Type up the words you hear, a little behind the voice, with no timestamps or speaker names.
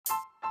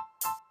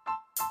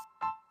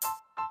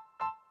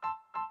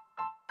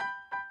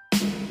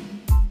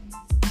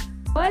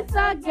What's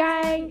up,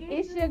 gang?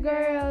 It's your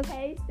girls,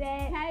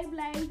 K-Stat,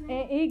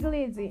 and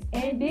Glizzy,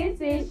 and this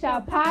is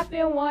Shop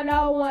Poppin'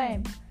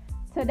 101.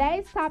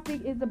 Today's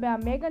topic is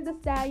about Megan Thee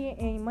Stallion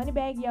and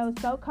Moneybagg Yo's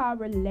so-called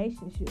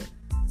relationship.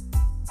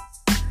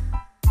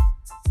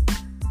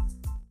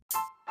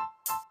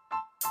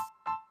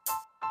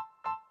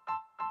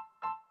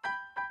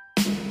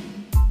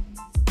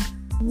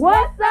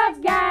 What's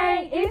up,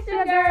 gang? It's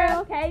your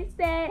girl,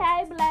 K-Stat,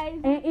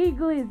 and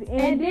Glizzy,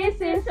 and this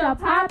is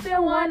Shop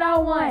Poppin'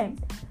 101.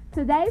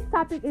 Today's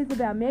topic is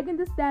about Megan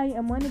Thee Stallion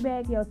and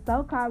Moneybagg Yo's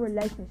so-called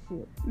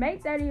relationship. May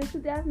 30th,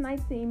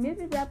 2019,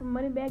 Memphis rapper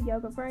Moneybagg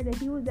Yo confirmed that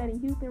he was dating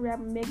Houston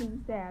rapper Megan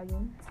Thee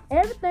Stallion.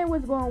 Everything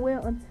was going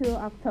well until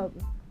October.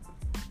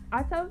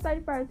 October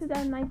 31st,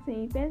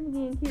 2019, fans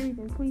began curious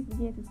and tweets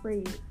began to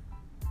spread.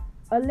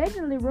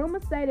 Allegedly,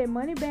 rumors say that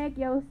Moneybagg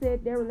Yo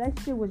said their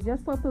relationship was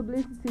just for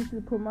publicity to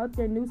promote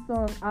their new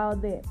song, All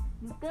That.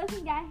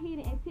 Discussion got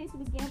heated and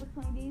tension began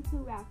between these two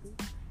rappers.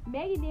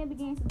 Megan then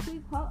began to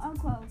tweet, quote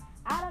unquote,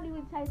 "I don't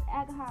even taste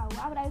alcohol.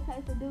 Why would I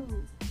taste a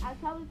dude?"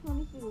 October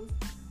 25th.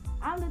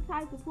 "I'm the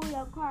type to pull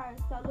your car,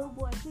 so little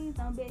boy, please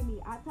don't bet me."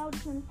 October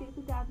 26th,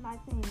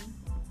 2019.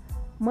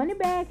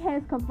 Moneybagg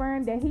has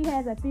confirmed that he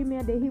has a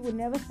female that he would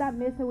never stop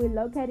messing with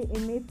located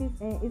in Memphis,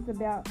 and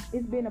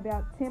it's been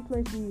about 10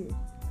 plus years.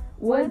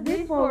 Was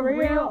this for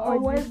real or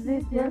was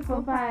this just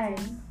for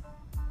fame?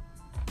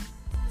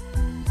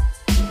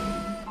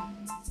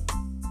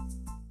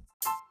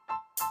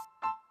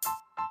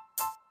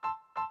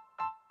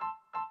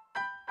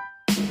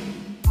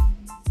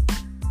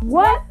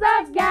 What's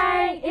up,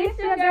 gang? It's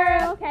your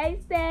girl,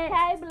 K-Stat,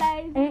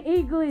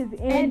 and Glizzy,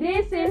 and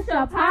this is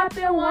Shop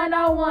Poppin'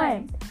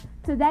 101.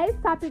 Today's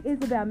topic is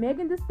about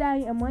Megan Thee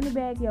Stallion and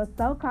Moneybagg Yo's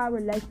so-called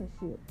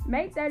relationship.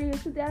 May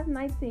 30th,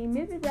 2019,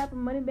 Memphis rapper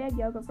Moneybagg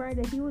Yo confirmed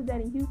that he was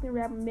dating Houston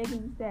rapper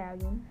Megan Thee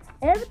Stallion.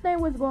 Everything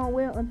was going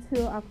well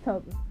until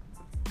October.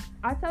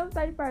 October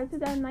 31st,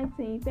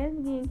 2019, fans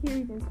began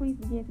curious and tweets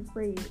began to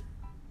spread.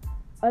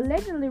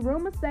 Allegedly,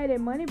 rumors say that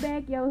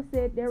Moneybagg Yo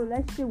said their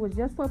relationship was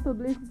just for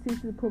publicity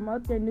to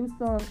promote their new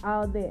song,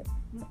 All That.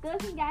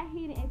 Discussion got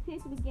heated and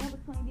tension began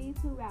between these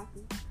two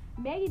rappers.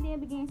 Megan then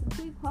began to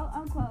tweet, quote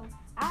unquote,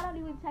 "I don't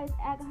even taste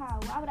alcohol.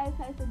 Why would I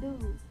taste a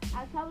dude?"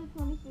 October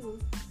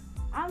 25th.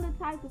 "I'm the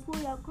type to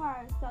pull your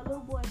car, so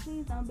little boy,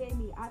 please don't bet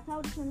me."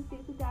 October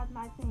 26th,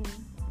 2019.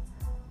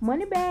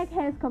 Moneybagg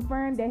has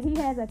confirmed that he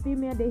has a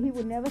female that he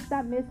would never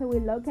stop messing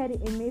with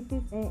located in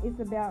Memphis, and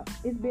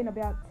it's been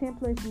about 10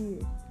 plus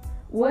years.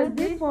 Was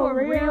this for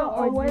real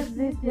or was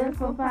this just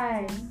for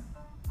fame?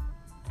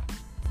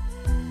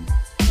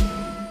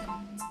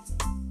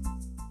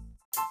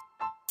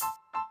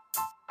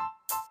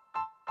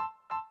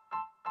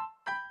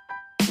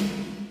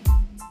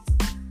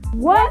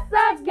 What's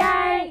up,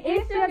 gang?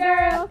 It's your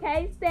girl,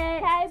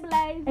 K-Stat,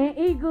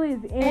 and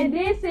Glizzy, and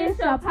this is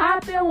Shop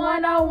Poppin'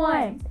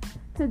 101.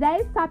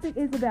 Today's topic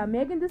is about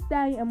Megan Thee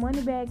Stallion and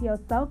Moneybagg Yo's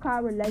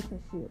so-called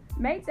relationship.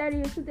 May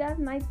 30th,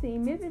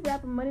 2019, Memphis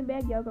rapper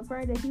Moneybagg Yo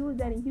confirmed that he was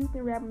dating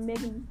Houston rapper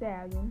Megan Thee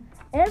Stallion.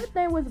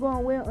 Everything was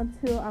going well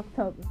until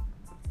October.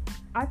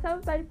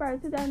 October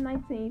 31st,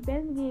 2019,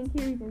 fans began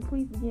curious and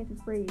tweets began to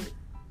spread.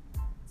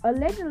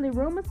 Allegedly,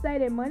 rumors say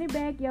that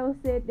Moneybagg Yo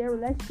said their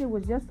relationship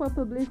was just for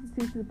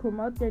publicity to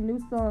promote their new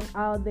song,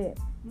 All That.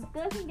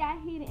 Discussion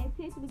got heated and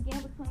tension began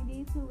between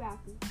these two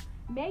rappers.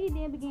 Megan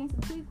then began to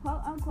tweet,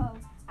 quote unquote,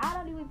 "I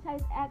don't even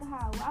taste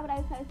alcohol. Why would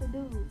I taste a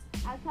dude?"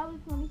 October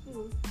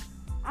 25th.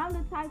 "I'm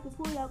the type to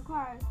pull your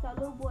car, so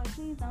little boy,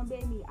 please don't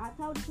bet me."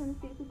 October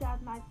 26th,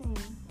 2019.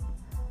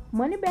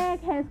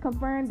 Moneybagg has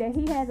confirmed that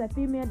he has a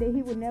female that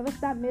he would never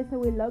stop messing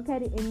with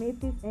located in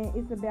Memphis, and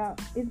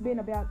it's been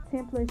about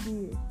 10 plus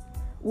years.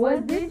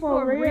 Was this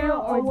for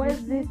real or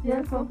was this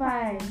just for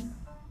fame?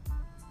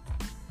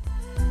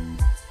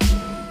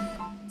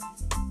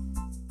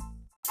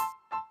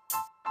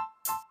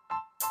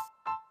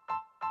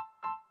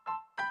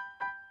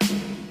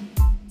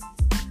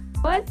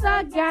 What's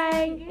up,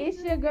 gang?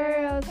 It's your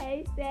girls,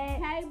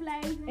 K-Stat,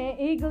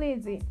 and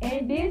Glizzy,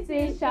 and this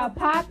is Shop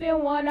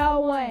Poppin'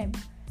 101.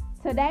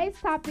 Today's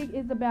topic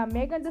is about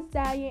Megan Thee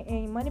Stallion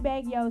and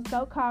Moneybagg Yo's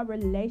so-called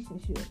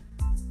relationship.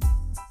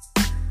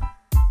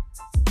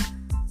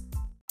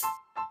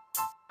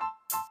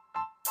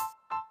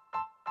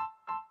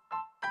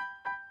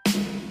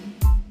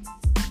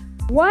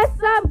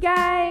 What's up,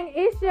 gang?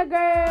 It's your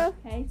girl,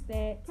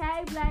 K-Stat,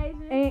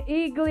 and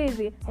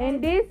Glizzy,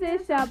 and this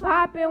is Shop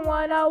Poppin'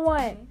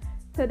 101.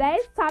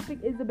 Today's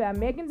topic is about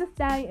Megan Thee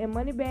Stallion and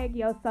Moneybagg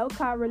Yo's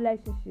so-called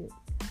relationship.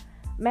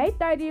 May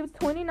 30th,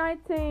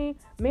 2019,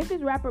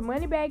 Memphis rapper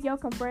Moneybagg Yo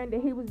confirmed that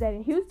he was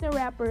dating Houston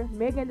rapper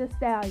Megan Thee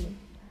Stallion.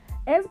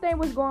 Everything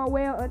was going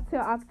well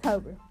until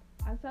October.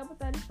 October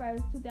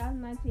 31st,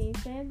 2019,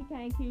 fans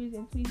became curious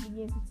and tweets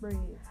began to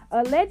spread.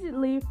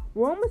 Allegedly,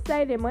 rumors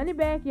say that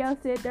Moneybagg Yo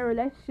said their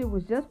relationship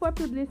was just for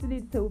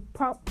publicity to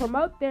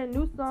promote their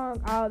new song,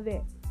 All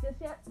That.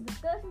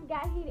 Discussions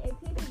got heated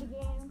and tension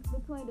began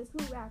between the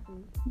two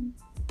rappers.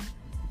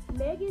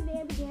 Megan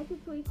then began to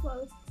tweet,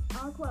 quote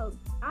unquote,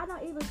 "I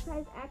don't even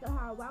taste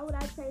alcohol. Why would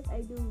I taste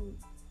a dude?"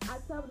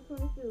 October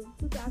 25th,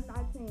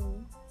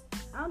 2019.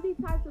 I'm the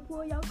type to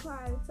pull your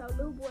card, so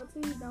little boy,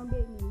 please don't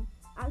beg me.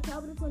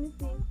 October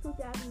 26th,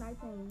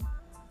 2019.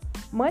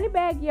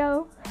 Moneybagg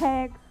Yo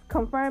had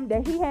confirmed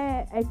that he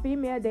had a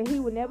female that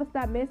he would never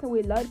stop messing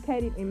with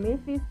located in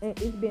Memphis, and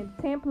it's been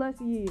 10 plus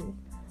years.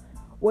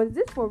 Was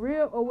this for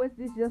real or was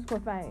this just for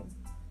fame?